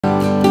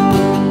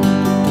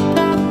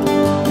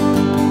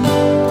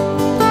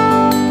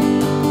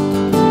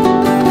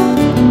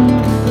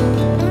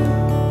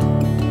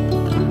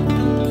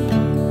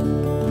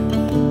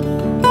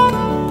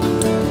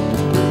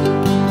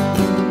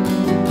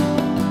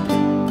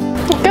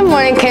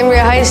morning,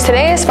 Cambria Heights.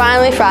 Today is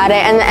finally Friday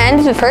and the end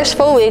of the first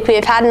full week we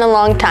have had in a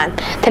long time.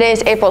 Today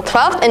is April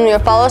 12th and we will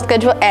follow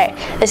Schedule A.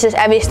 This is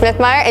Abby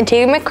Smithmeyer and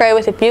Tegan McCrae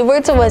with a few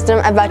words of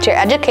wisdom about your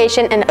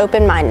education and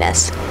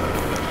open-mindedness.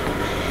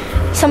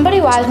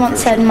 Somebody wise once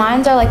said,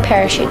 minds are like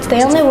parachutes.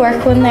 They only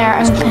work when they are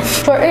open.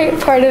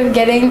 Important part of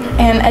getting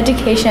an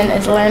education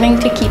is learning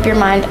to keep your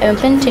mind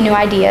open to new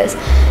ideas,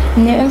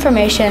 new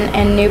information,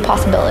 and new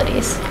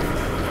possibilities.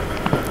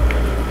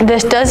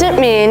 This doesn't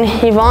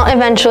mean you won't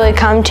eventually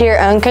come to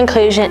your own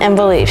conclusion and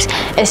beliefs.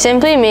 It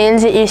simply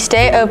means that you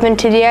stay open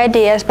to the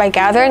ideas by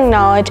gathering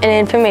knowledge and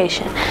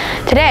information.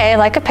 Today,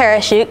 like a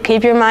parachute,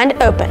 keep your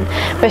mind open.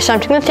 With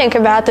something to think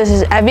about, this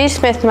is Abby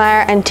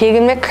Smithmeyer and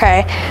Tegan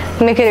McCrae.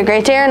 Make it a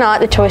great day or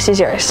not, the choice is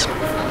yours.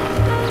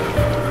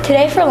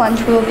 Today for lunch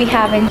we will be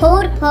having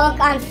pulled pork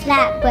on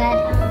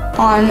flatbread.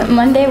 On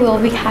Monday we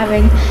will be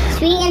having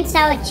sweet and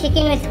sour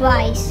chicken with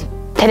rice.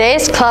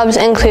 Today's clubs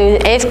include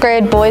 8th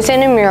grade Boys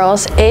and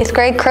Murals, 8th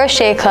grade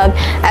Crochet Club,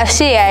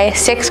 FCA,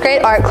 6th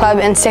grade Art Club,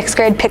 and 6th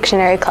grade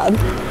Pictionary Club.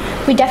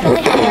 We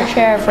definitely had our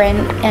share of rain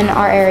in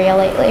our area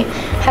lately.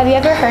 Have you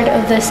ever heard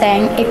of the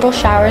saying, April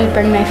showers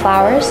bring May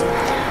flowers?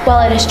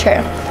 Well, it is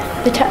true.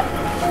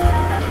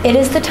 It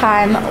is the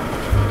time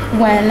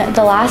when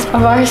the last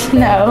of our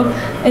snow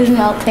is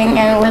melting,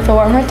 and with the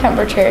warmer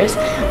temperatures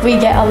we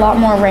get a lot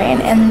more rain,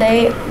 and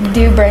they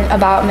do bring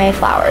about May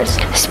flowers.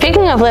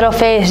 Speaking of little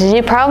phases,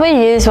 you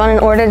probably use one in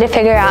order to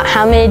figure out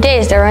how many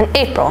days there are in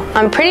April.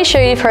 I'm pretty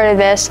sure you've heard of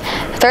this.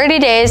 30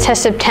 days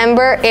has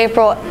September,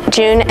 April,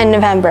 June, and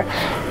November.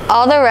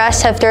 All the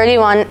rest have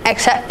 31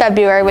 except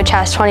February, which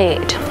has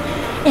 28.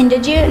 And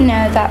did you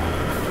know that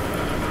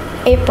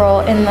April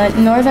in the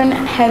northern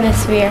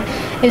hemisphere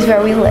is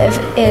where we live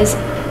is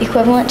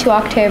equivalent to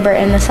October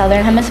in the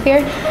southern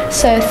hemisphere?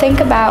 So think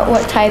about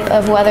what type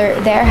of weather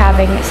they're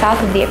having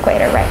south of the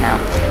equator right now.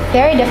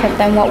 Very different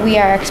than what we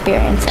are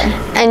experiencing.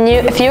 And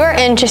if you are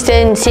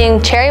interested in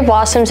seeing cherry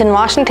blossoms in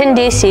Washington,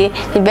 D.C.,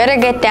 you better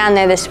get down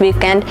there this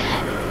weekend,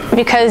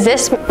 because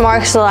this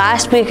marks the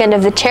last weekend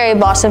of the Cherry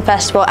Blossom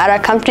Festival at our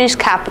country's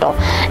capital.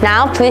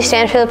 Now, please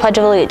stand for the Pledge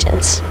of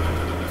Allegiance.